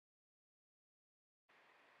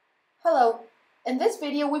Hello, in this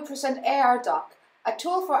video we present ARdoc, a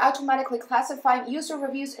tool for automatically classifying user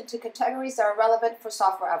reviews into categories that are relevant for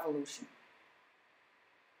software evolution.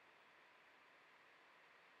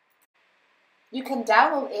 You can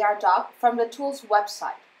download ARdoc from the tool's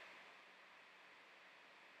website.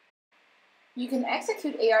 You can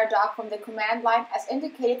execute ARdoc from the command line as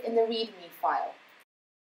indicated in the README file.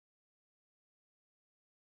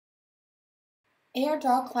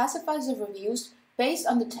 ARdoc classifies the reviews based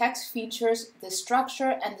on the text features, the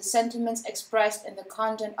structure, and the sentiments expressed in the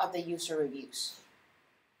content of the user reviews.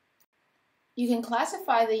 You can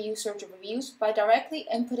classify the user reviews by directly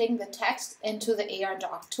inputting the text into the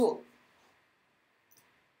ARdoc tool.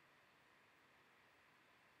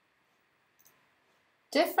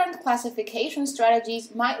 Different classification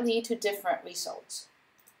strategies might lead to different results.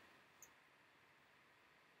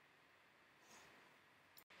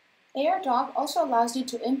 ARdoc also allows you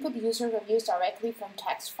to input user reviews directly from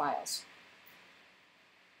text files.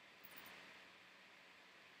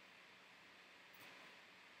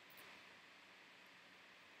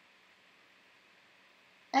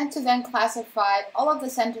 And to then classify all of the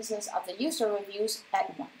sentences of the user reviews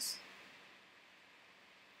at once.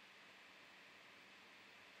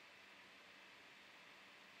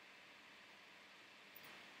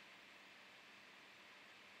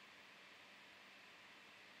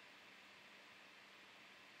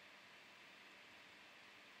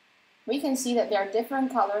 We can see that there are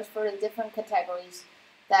different colors for the different categories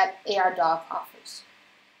that ARdoc offers.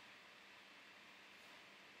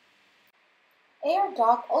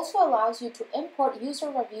 ARdoc also allows you to import user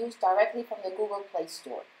reviews directly from the Google Play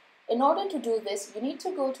Store. In order to do this, you need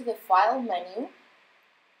to go to the File menu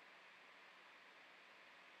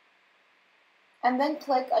and then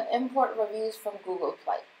click on Import Reviews from Google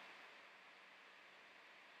Play.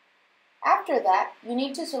 After that, you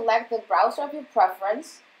need to select the browser of your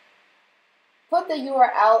preference, put the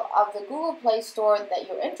URL of the Google Play Store that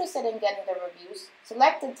you're interested in getting the reviews,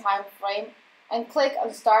 select the time frame, and click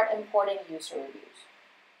on Start Importing User Reviews.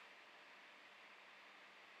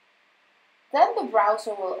 Then the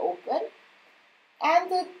browser will open and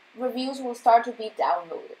the reviews will start to be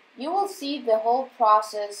downloaded. You will see the whole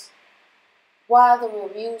process while the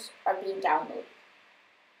reviews are being downloaded.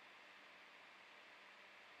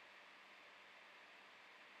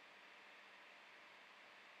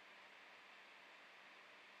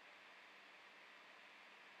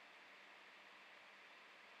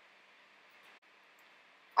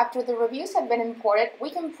 After the reviews have been imported, we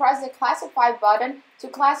can press the Classify button to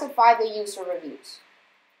classify the user reviews.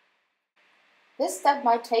 This step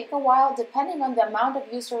might take a while depending on the amount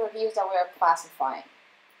of user reviews that we are classifying.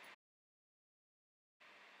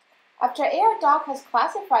 After ARdoc has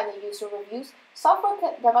classified the user reviews,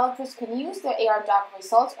 software developers can use the ARdoc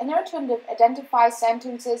results in order to identify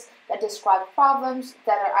sentences that describe problems,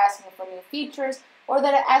 that are asking for new features, or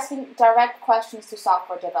that are asking direct questions to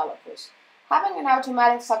software developers. Having an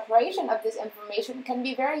automatic separation of this information can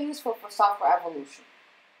be very useful for software evolution.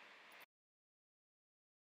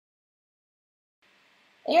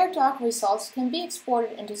 ARdoc results can be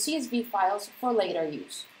exported into CSV files for later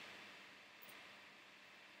use.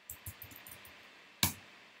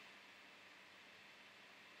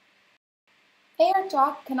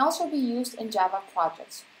 ARdoc can also be used in Java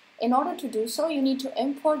projects. In order to do so, you need to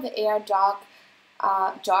import the ARdoc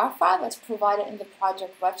jar file that's provided in the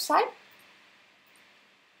project website,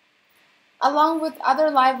 along with other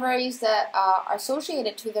libraries that are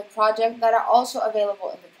associated to the project that are also available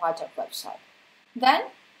in the project website. Then,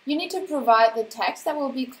 you need to provide the text that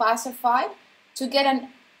will be classified to get an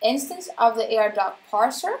instance of the ARdoc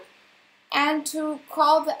parser and to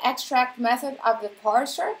call the extract method of the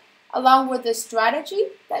parser along with the strategy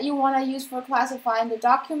that you want to use for classifying the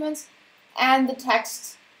documents and the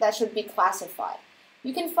text that should be classified.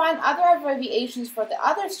 You can find other abbreviations for the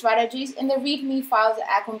other strategies in the README file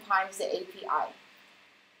that accompanies the API.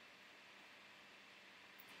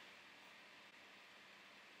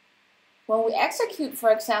 When we execute, for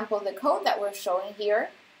example, the code that we're showing here,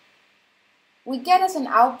 we get as an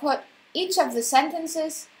output each of the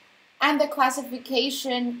sentences and the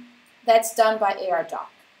classification that's done by ARdoc.